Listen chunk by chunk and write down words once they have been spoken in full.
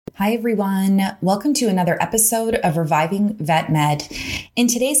Hi, everyone. Welcome to another episode of Reviving Vet Med. In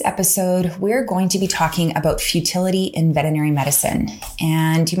today's episode, we're going to be talking about futility in veterinary medicine.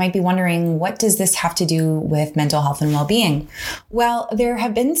 And you might be wondering, what does this have to do with mental health and well-being? Well, there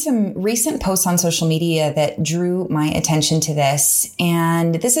have been some recent posts on social media that drew my attention to this.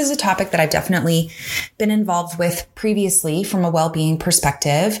 And this is a topic that I've definitely been involved with previously from a well-being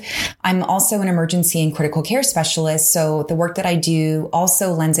perspective. I'm also an emergency and critical care specialist, so the work that I do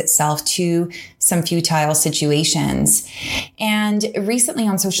also lends itself to some futile situations. And recently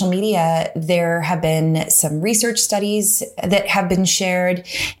on social media, there have been some research studies that have been shared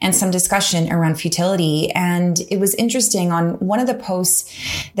and some discussion around futility. And it was interesting, on one of the posts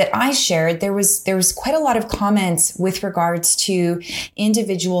that I shared, there was quite a lot of comments with regards to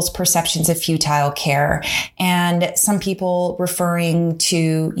individuals' perceptions of futile care, and some people referring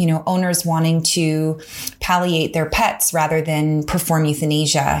to, owners wanting to palliate their pets rather than perform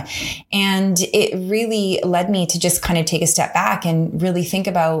euthanasia. And it really led me to just kind of take a step back and really think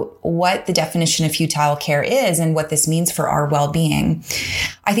about what the definition of futile care is and what this means for our well-being.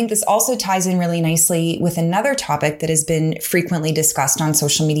 I think this also ties in really nicely with another topic that has been frequently discussed on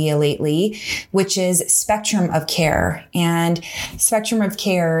social media lately, which is spectrum of care. And spectrum of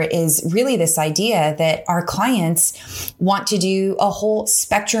care is really this idea that our clients want to do a whole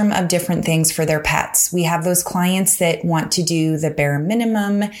spectrum of different things for their pets. We have those clients that want to do the bare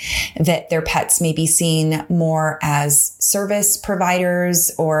minimum, that their pets may be seen more as service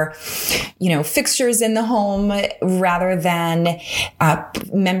providers or, fixtures in the home rather than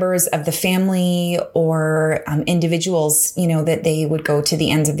members of the family or individuals, that they would go to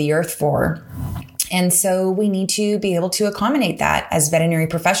the ends of the earth for. And so we need to be able to accommodate that as veterinary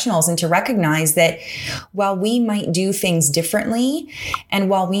professionals, and to recognize that while we might do things differently, and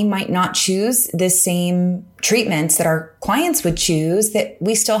while we might not choose the same treatments that our clients would choose, that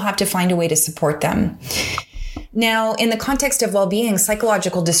we still have to find a way to support them. Now, in the context of well-being,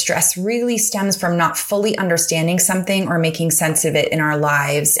 psychological distress really stems from not fully understanding something or making sense of it in our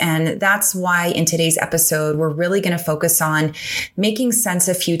lives. And that's why in today's episode, we're really going to focus on making sense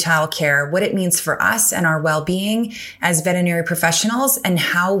of futile care, what it means for us and our well-being as veterinary professionals, and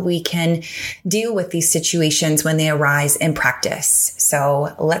how we can deal with these situations when they arise in practice.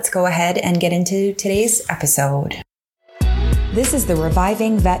 So let's go ahead and get into today's episode. This is the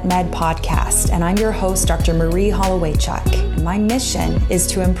Reviving Vet Med podcast, and I'm your host, Dr. Marie Hollowaychuk. My mission is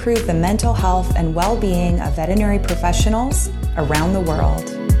to improve the mental health and well-being of veterinary professionals around the world.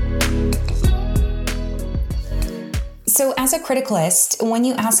 So as a criticalist, when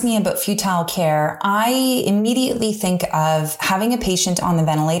you ask me about futile care, I immediately think of having a patient on the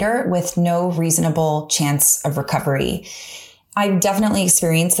ventilator with no reasonable chance of recovery. I've definitely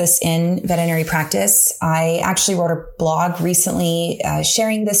experienced this in veterinary practice. I actually wrote a blog recently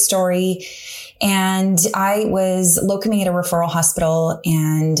sharing this story, and I was locuming at a referral hospital.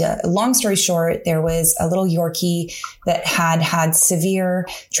 And long story short, there was a little Yorkie that had severe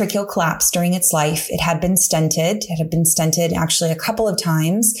tracheal collapse during its life. It had been stented. It had been stented actually a couple of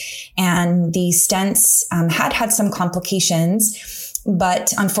times, and the stents had some complications.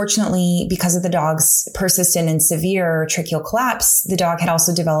 But unfortunately, because of the dog's persistent and severe tracheal collapse, the dog had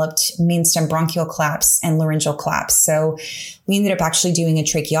also developed mainstem bronchial collapse and laryngeal collapse. So we ended up actually doing a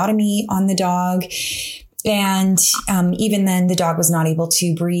tracheotomy on the dog. And even then, the dog was not able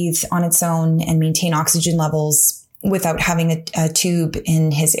to breathe on its own and maintain oxygen levels without having a tube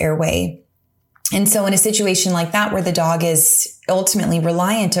in his airway. And so in a situation like that, where the dog is ultimately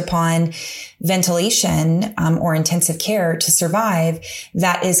reliant upon ventilation or intensive care to survive,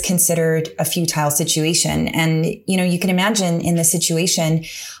 that is considered a futile situation. And, you can imagine in this situation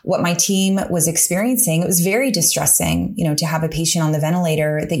what my team was experiencing. It was very distressing, to have a patient on the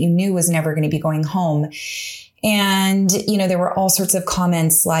ventilator that you knew was never going to be going home. And, there were all sorts of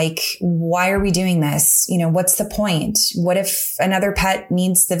comments like, why are we doing this? What's the point? What if another pet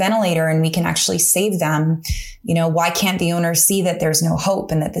needs the ventilator and we can actually save them? Why can't the owner see that there's no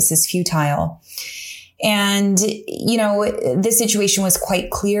hope and that this is futile? And, this situation was quite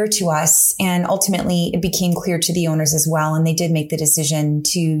clear to us, and ultimately it became clear to the owners as well. And they did make the decision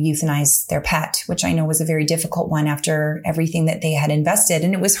to euthanize their pet, which I know was a very difficult one after everything that they had invested.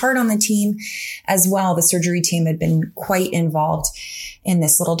 And it was hard on the team as well. The surgery team had been quite involved in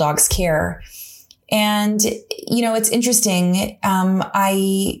this little dog's care. And, it's interesting.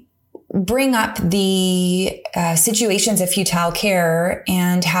 I bring up the situations of futile care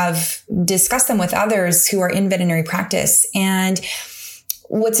and have discussed them with others who are in veterinary practice. And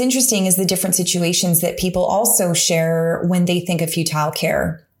what's interesting is the different situations that people also share when they think of futile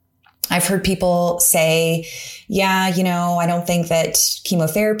care. I've heard people say, yeah, I don't think that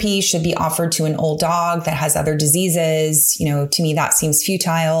chemotherapy should be offered to an old dog that has other diseases. To me, that seems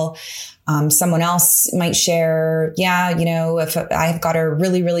futile. Someone else might share, if I've got a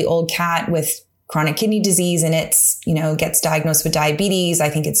really, really old cat with chronic kidney disease and it's, gets diagnosed with diabetes, I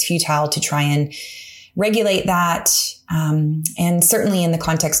think it's futile to try and regulate that. And certainly in the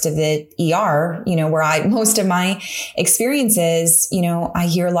context of the ER, where most of my experiences, I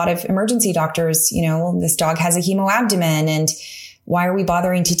hear a lot of emergency doctors, this dog has a hemoabdomen, and why are we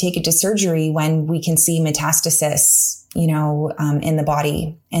bothering to take it to surgery when we can see metastasis, in the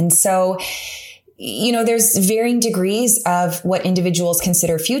body? And so, there's varying degrees of what individuals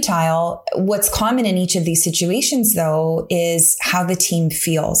consider futile. What's common in each of these situations, though, is how the team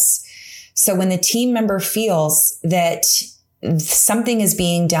feels. So when the team member feels that something is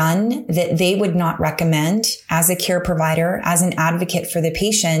being done that they would not recommend as a care provider, as an advocate for the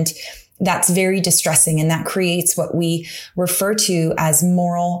patient, that's very distressing. And that creates what we refer to as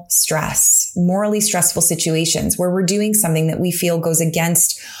moral stress, morally stressful situations where we're doing something that we feel goes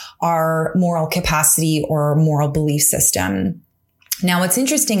against our moral capacity or moral belief system. Now, what's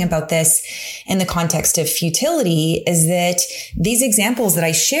interesting about this in the context of futility is that these examples that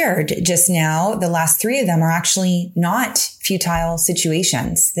I shared just now, the last three of them, are actually not futile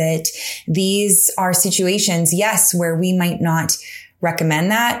situations. That these are situations, yes, where we might not recommend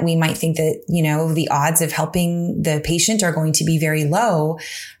that. We might think that, the odds of helping the patient are going to be very low.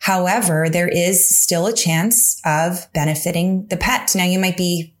 However, there is still a chance of benefiting the pet. Now, you might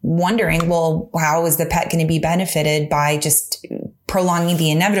be wondering, well, how is the pet going to be benefited by just prolonging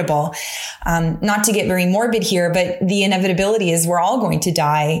the inevitable? Not to get very morbid here, but the inevitability is we're all going to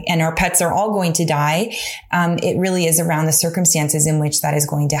die and our pets are all going to die. It really is around the circumstances in which that is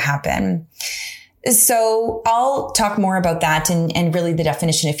going to happen. So I'll talk more about that and really the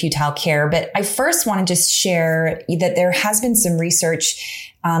definition of futile care. But I first want to just share that there has been some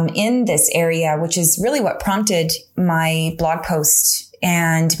research in this area, which is really what prompted my blog post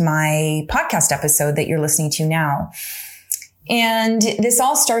and my podcast episode that you're listening to now. And this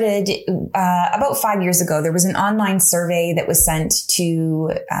all started about 5 years ago. There was an online survey that was sent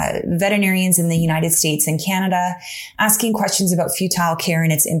to veterinarians in the United States and Canada asking questions about futile care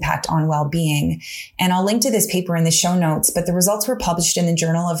and its impact on well-being. And I'll link to this paper in the show notes, but the results were published in the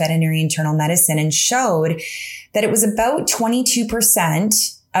Journal of Veterinary Internal Medicine and showed that it was about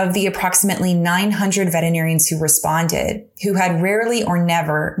 22% of the approximately 900 veterinarians who responded, who had rarely or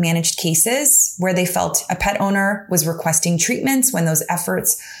never managed cases where they felt a pet owner was requesting treatments when those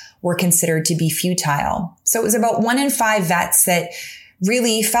efforts were considered to be futile. So it was about 1 in 5 vets that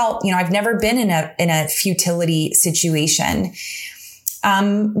really felt, I've never been in a futility situation.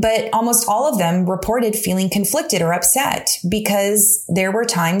 But almost all of them reported feeling conflicted or upset because there were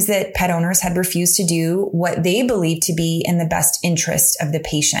times that pet owners had refused to do what they believed to be in the best interest of the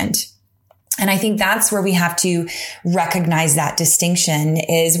patient. And I think that's where we have to recognize that distinction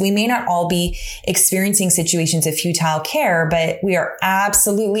is we may not all be experiencing situations of futile care, but we are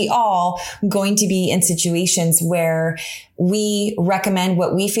absolutely all going to be in situations where we recommend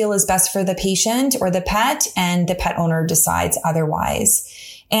what we feel is best for the patient or the pet, and the pet owner decides otherwise.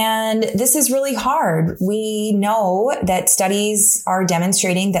 And this is really hard. We know that studies are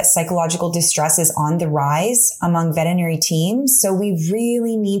demonstrating that psychological distress is on the rise among veterinary teams. So we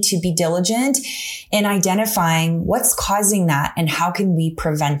really need to be diligent in identifying what's causing that and how can we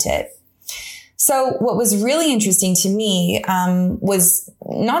prevent it. So what was really interesting to me was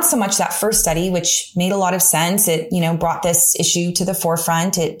not so much that first study, which made a lot of sense. It, brought this issue to the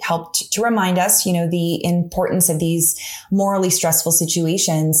forefront. It helped to remind us, the importance of these morally stressful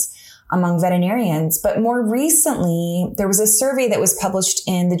situations among veterinarians. But more recently, there was a survey that was published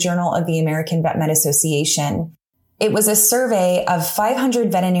in the Journal of the American Vet Med Association. It was a survey of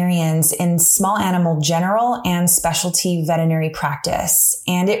 500 veterinarians in small animal general and specialty veterinary practice.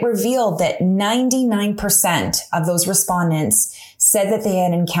 And it revealed that 99% of those respondents said that they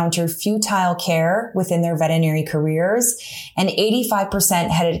had encountered futile care within their veterinary careers, and 85%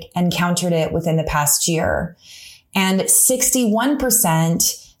 had encountered it within the past year. And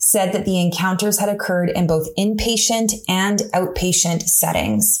 61% said that the encounters had occurred in both inpatient and outpatient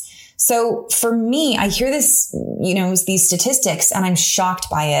settings. So for me, I hear this, these statistics, and I'm shocked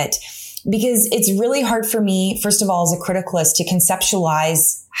by it because it's really hard for me, first of all, as a criticalist, to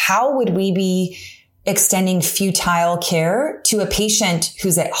conceptualize how would we be extending futile care to a patient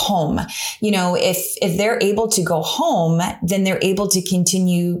who's at home. If they're able to go home, then they're able to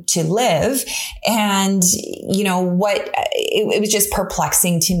continue to live. And, it was just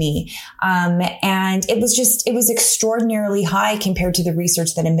perplexing to me. And it was extraordinarily high compared to the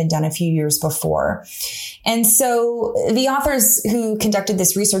research that had been done a few years before. And so the authors who conducted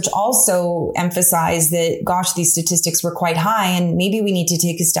this research also emphasized that, gosh, these statistics were quite high, and maybe we need to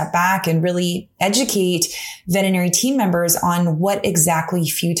take a step back and really educate veterinary team members on what exactly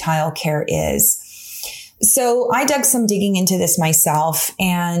futile care is. So I dug some digging into this myself,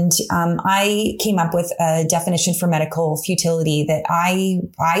 and I came up with a definition for medical futility that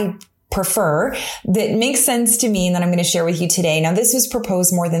I prefer, that makes sense to me, and that I'm going to share with you today. Now, this was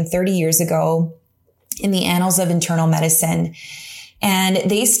proposed more than 30 years ago in the Annals of Internal Medicine. And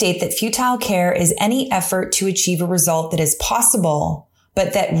they state that futile care is any effort to achieve a result that is possible,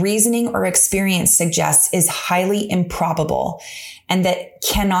 but that reasoning or experience suggests is highly improbable and that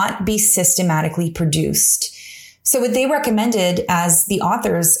cannot be systematically produced. So what they recommended as the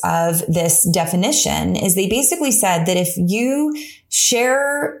authors of this definition is they basically said that if you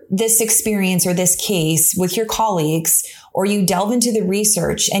share this experience or this case with your colleagues, or you delve into the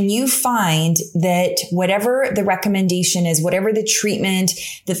research and you find that whatever the recommendation is, whatever the treatment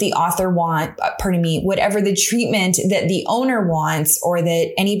that the author whatever the treatment that the owner wants or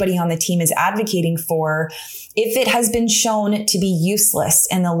that anybody on the team is advocating for, if it has been shown to be useless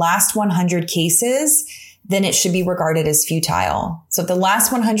in the last 100 cases, then it should be regarded as futile. So if the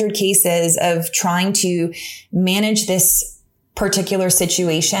last 100 cases of trying to manage this particular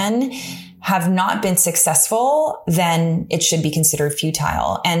situation have not been successful, then it should be considered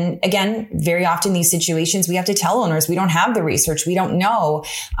futile. And again, very often these situations, we have to tell owners, we don't have the research. We don't know.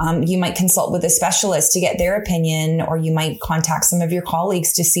 You might consult with a specialist to get their opinion, or you might contact some of your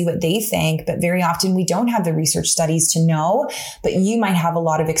colleagues to see what they think. But very often we don't have the research studies to know, but you might have a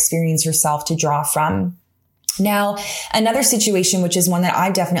lot of experience yourself to draw from. Now, another situation, which is one that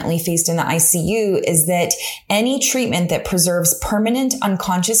I've definitely faced in the ICU, is that any treatment that preserves permanent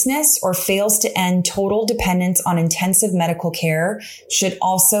unconsciousness or fails to end total dependence on intensive medical care should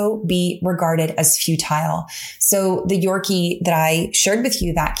also be regarded as futile. So the Yorkie that I shared with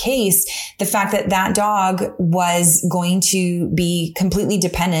you, that case, the fact that that dog was going to be completely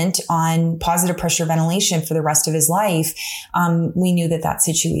dependent on positive pressure ventilation for the rest of his life, we knew that that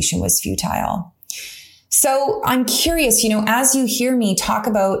situation was futile. So I'm curious, as you hear me talk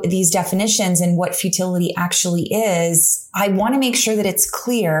about these definitions and what futility actually is, I want to make sure that it's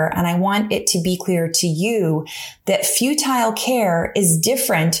clear, and I want it to be clear to you that futile care is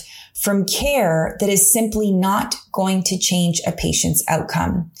different from care that is simply not going to change a patient's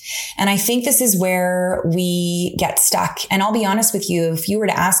outcome. And I think this is where we get stuck. And I'll be honest with you, if you were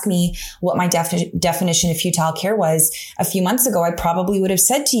to ask me what my definition of futile care was a few months ago, I probably would have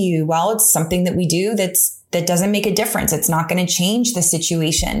said to you, well, it's something that we do that doesn't make a difference. It's not going to change the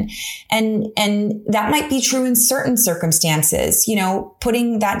situation. And that might be true in certain circumstances.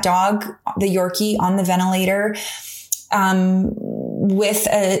 Putting that dog, the Yorkie, on the ventilator, with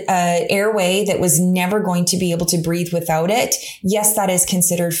a airway that was never going to be able to breathe without it. Yes, that is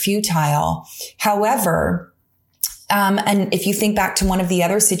considered futile. However, and if you think back to one of the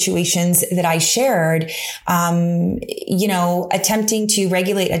other situations that I shared, attempting to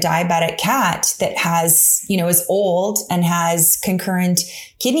regulate a diabetic cat that has, is old and has concurrent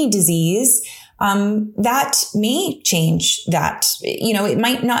kidney disease, that may change that. It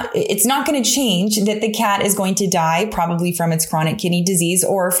might not, it's not going to change that the cat is going to die probably from its chronic kidney disease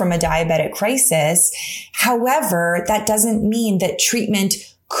or from a diabetic crisis. However, that doesn't mean that treatment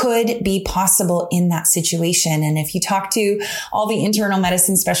could be possible in that situation. And if you talk to all the internal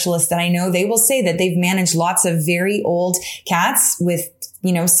medicine specialists that I know, they will say that they've managed lots of very old cats with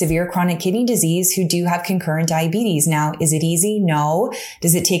severe chronic kidney disease who do have concurrent diabetes. Now, is it easy? No.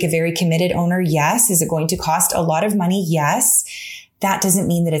 Does it take a very committed owner? Yes. Is it going to cost a lot of money? Yes. That doesn't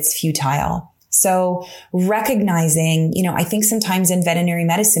mean that it's futile. So recognizing, I think sometimes in veterinary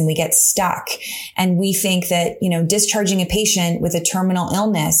medicine, we get stuck and we think that, discharging a patient with a terminal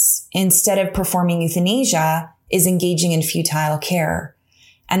illness instead of performing euthanasia is engaging in futile care.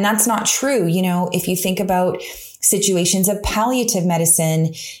 And that's not true. If you think about situations of palliative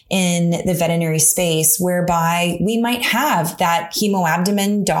medicine in the veterinary space, whereby we might have that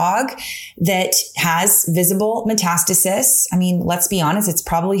hemoabdomen dog that has visible metastasis. I mean, let's be honest, it's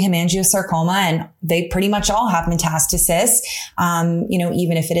probably hemangiosarcoma, and they pretty much all have metastasis,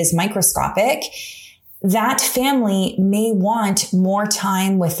 even if it is microscopic. That family may want more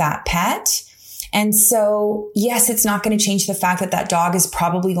time with that pet. And so, yes, it's not going to change the fact that that dog is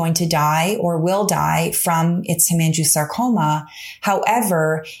probably going to die or will die from its hemangiosarcoma.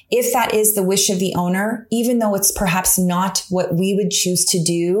 However, if that is the wish of the owner, even though it's perhaps not what we would choose to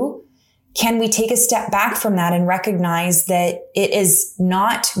do, can we take a step back from that and recognize that it is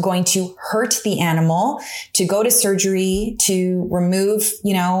not going to hurt the animal to go to surgery to remove,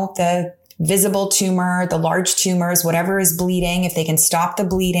 the visible tumor, the large tumors, whatever is bleeding, if they can stop the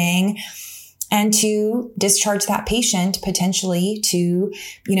bleeding, and to discharge that patient potentially to,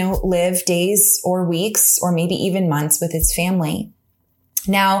 live days or weeks or maybe even months with its family.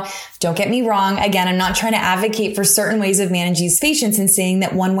 Now, don't get me wrong. Again, I'm not trying to advocate for certain ways of managing these patients and saying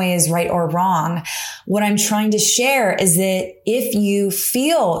that one way is right or wrong. What I'm trying to share is that if you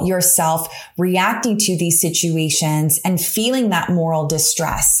feel yourself reacting to these situations and feeling that moral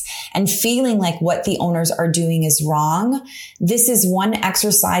distress and feeling like what the owners are doing is wrong, this is one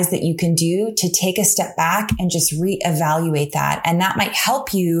exercise that you can do to take a step back and just reevaluate that. And that might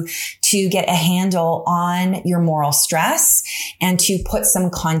help you to get a handle on your moral stress and to put some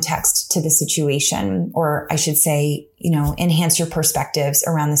context to the situation, or I should say, enhance your perspectives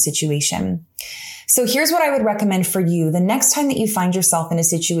around the situation. So here's what I would recommend for you. The next time that you find yourself in a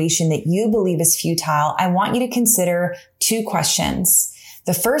situation that you believe is futile, I want you to consider 2 questions.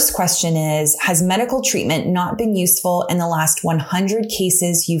 The first question is, has medical treatment not been useful in the last 100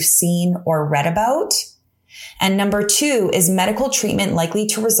 cases you've seen or read about? And number 2, is medical treatment likely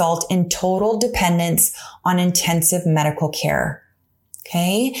to result in total dependence on intensive medical care?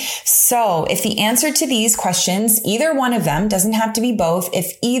 Okay. So if the answer to these questions, either one of them, doesn't have to be both.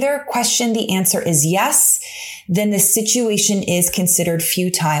 If either question, the answer is yes, then the situation is considered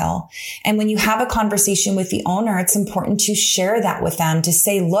futile. And when you have a conversation with the owner, it's important to share that with them, to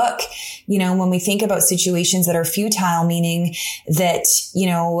say, look, when we think about situations that are futile, meaning that,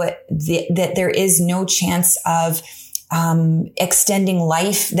 that there is no chance of extending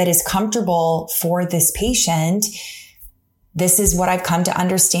life that is comfortable for this patient, this is what I've come to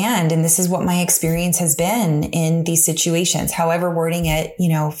understand. And this is what my experience has been in these situations. However wording it,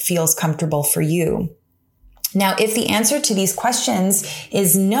 feels comfortable for you. Now, if the answer to these questions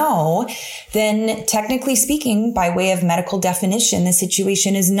is no, then technically speaking, by way of medical definition, the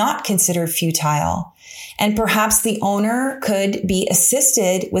situation is not considered futile. And perhaps the owner could be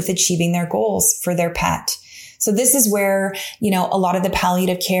assisted with achieving their goals for their pet. So this is where, a lot of the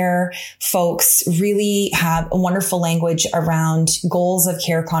palliative care folks really have a wonderful language around goals of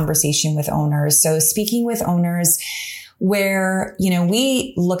care conversation with owners. So speaking with owners where,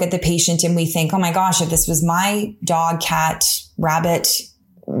 we look at the patient and we think, oh my gosh, if this was my dog, cat, rabbit,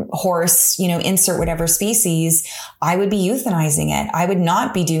 horse, insert whatever species, I would be euthanizing it. I would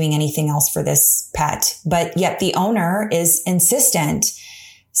not be doing anything else for this pet. But yet the owner is insistent.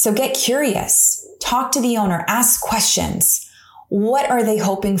 So get curious. Talk to the owner, ask questions. What are they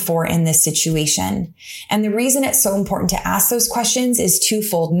hoping for in this situation? And the reason it's so important to ask those questions is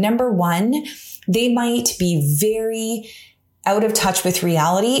twofold. Number 1, they might be very out of touch with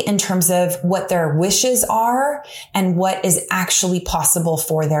reality in terms of what their wishes are and what is actually possible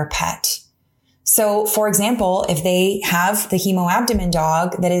for their pet. So, for example, if they have the hemoabdomen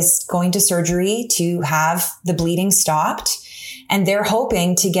dog that is going to surgery to have the bleeding stopped, and they're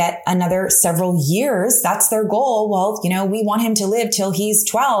hoping to get another several years, that's their goal. Well, we want him to live till he's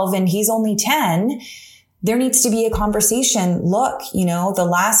 12 and he's only 10. There needs to be a conversation. Look, the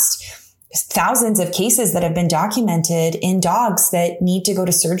last thousands of cases that have been documented in dogs that need to go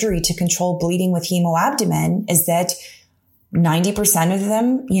to surgery to control bleeding with hemoabdomen is that 90% of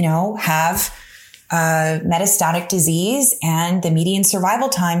them, have metastatic disease, and the median survival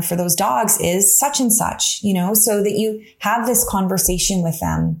time for those dogs is such and such, so that you have this conversation with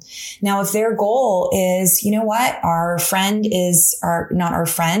them. Now, if their goal is, our friend is not our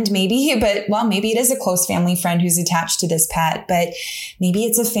friend, maybe, but maybe it is a close family friend who's attached to this pet, but maybe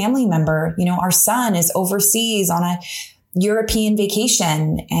it's a family member. Our son is overseas on a European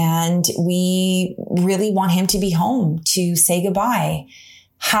vacation and we really want him to be home to say goodbye.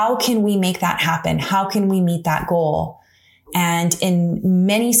 How can we make that happen? How can we meet that goal? And in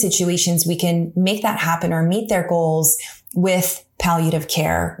many situations, we can make that happen or meet their goals with palliative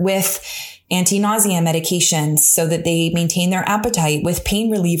care, with anti-nausea medications so that they maintain their appetite, with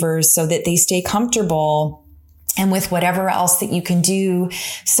pain relievers so that they stay comfortable, and with whatever else that you can do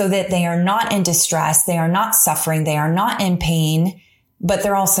so that they are not in distress, they are not suffering, they are not in pain, but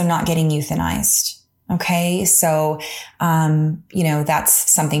they're also not getting euthanized. Okay. So,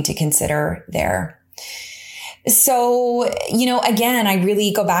 that's something to consider there. So, again, I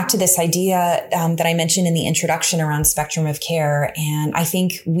really go back to this idea that I mentioned in the introduction around spectrum of care. And I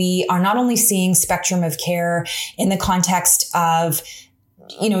think we are not only seeing spectrum of care in the context of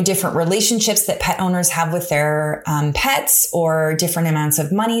different relationships that pet owners have with their pets, or different amounts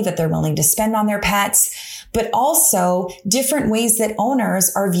of money that they're willing to spend on their pets, but also different ways that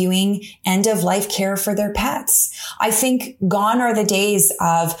owners are viewing end of life care for their pets. I think gone are the days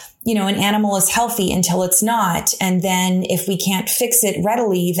of, an animal is healthy until it's not. And then if we can't fix it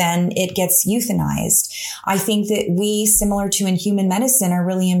readily, then it gets euthanized. I think that we, similar to in human medicine, are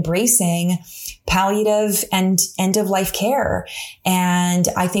really embracing palliative and end of life care. And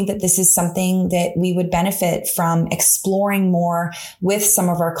I think that this is something that we would benefit from exploring more with some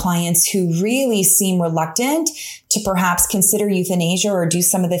of our clients who really seem reluctant to perhaps consider euthanasia or do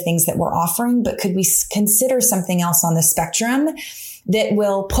some of the things that we're offering. But could we consider something else on the spectrum that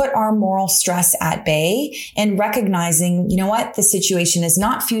will put our moral stress at bay, and recognizing, the situation is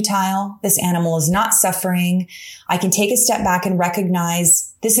not futile. This animal is not suffering. I can take a step back and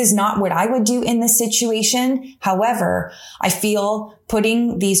recognize this is not what I would do in this situation. However, I feel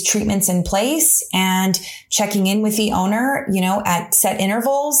putting these treatments in place and checking in with the owner, at set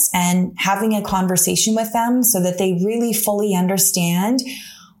intervals, and having a conversation with them so that they really fully understand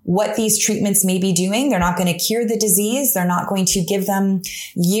what these treatments may be doing. They're not going to cure the disease. They're not going to give them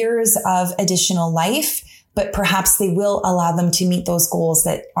years of additional life, but perhaps they will allow them to meet those goals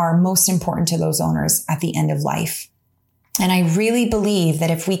that are most important to those owners at the end of life. And I really believe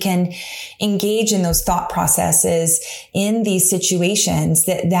that if we can engage in those thought processes in these situations,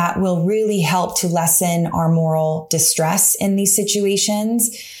 that will really help to lessen our moral distress in these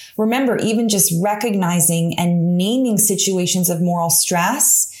situations. Remember, even just recognizing and naming situations of moral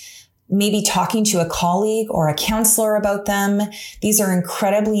stress, maybe talking to a colleague or a counselor about them, these are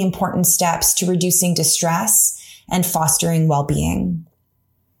incredibly important steps to reducing distress and fostering well-being.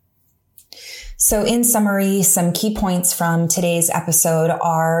 So in summary, some key points from today's episode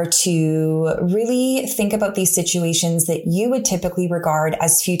are to really think about these situations that you would typically regard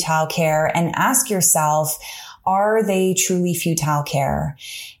as futile care and ask yourself, are they truly futile care?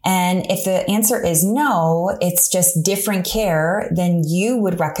 And if the answer is no, it's just different care than you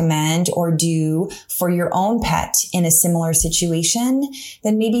would recommend or do for your own pet in a similar situation,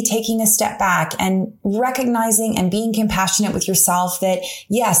 then maybe taking a step back and recognizing and being compassionate with yourself that,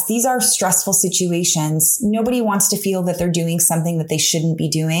 yes, these are stressful situations. Nobody wants to feel that they're doing something that they shouldn't be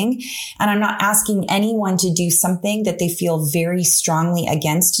doing. And I'm not asking anyone to do something that they feel very strongly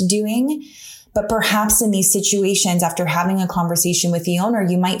against doing. But perhaps in these situations, after having a conversation with the owner,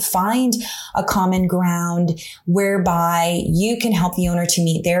 you might find a common ground whereby you can help the owner to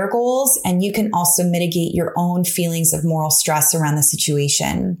meet their goals, and you can also mitigate your own feelings of moral stress around the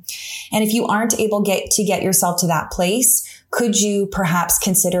situation. And if you aren't able to get yourself to that place, could you perhaps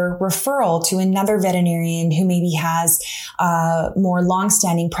consider referral to another veterinarian who maybe has more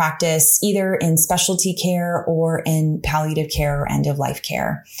longstanding practice, either in specialty care or in palliative care or end of life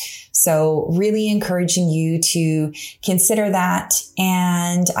care? So really encouraging you to consider that.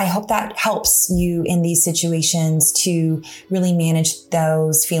 And I hope that helps you in these situations to really manage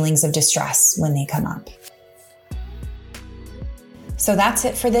those feelings of distress when they come up. So that's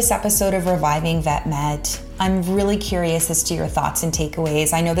it for this episode of Reviving Vet Med. I'm really curious as to your thoughts and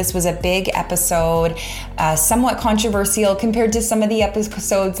takeaways. I know this was a big episode, somewhat controversial compared to some of the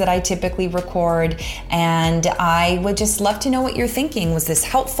episodes that I typically record. And I would just love to know what you're thinking. Was this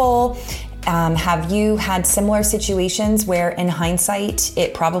helpful? Have you had similar situations where in hindsight,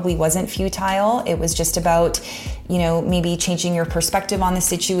 it probably wasn't futile? It was just about, maybe changing your perspective on the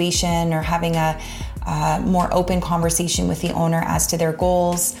situation or having a more open conversation with the owner as to their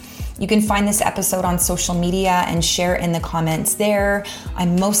goals. You can find this episode on social media and share in the comments there.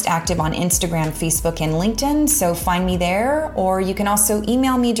 I'm most active on Instagram, Facebook, and LinkedIn, so find me there. Or you can also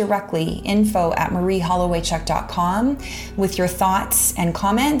email me directly, info@mariehollowaychuk.com, with your thoughts and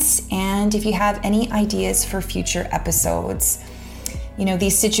comments, and if you have any ideas for future episodes.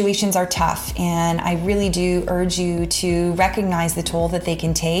 These situations are tough, and I really do urge you to recognize the toll that they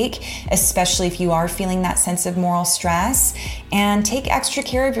can take, especially if you are feeling that sense of moral stress, and take extra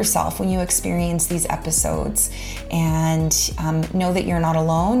care of yourself when you experience these episodes. And know that you're not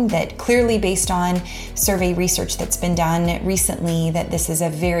alone, that clearly based on survey research that's been done recently, that this is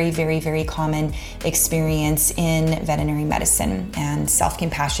a very, very, very common experience in veterinary medicine, and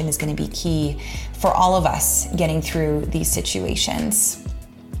self-compassion is going to be key for all of us getting through these situations.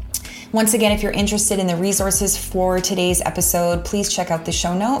 Once again, if you're interested in the resources for today's episode, please check out the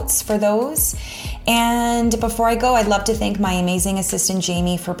show notes for those. And before I go, I'd love to thank my amazing assistant,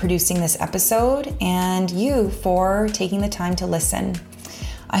 Jamie, for producing this episode and you for taking the time to listen.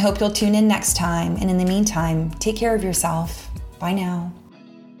 I hope you'll tune in next time. And in the meantime, take care of yourself. Bye now.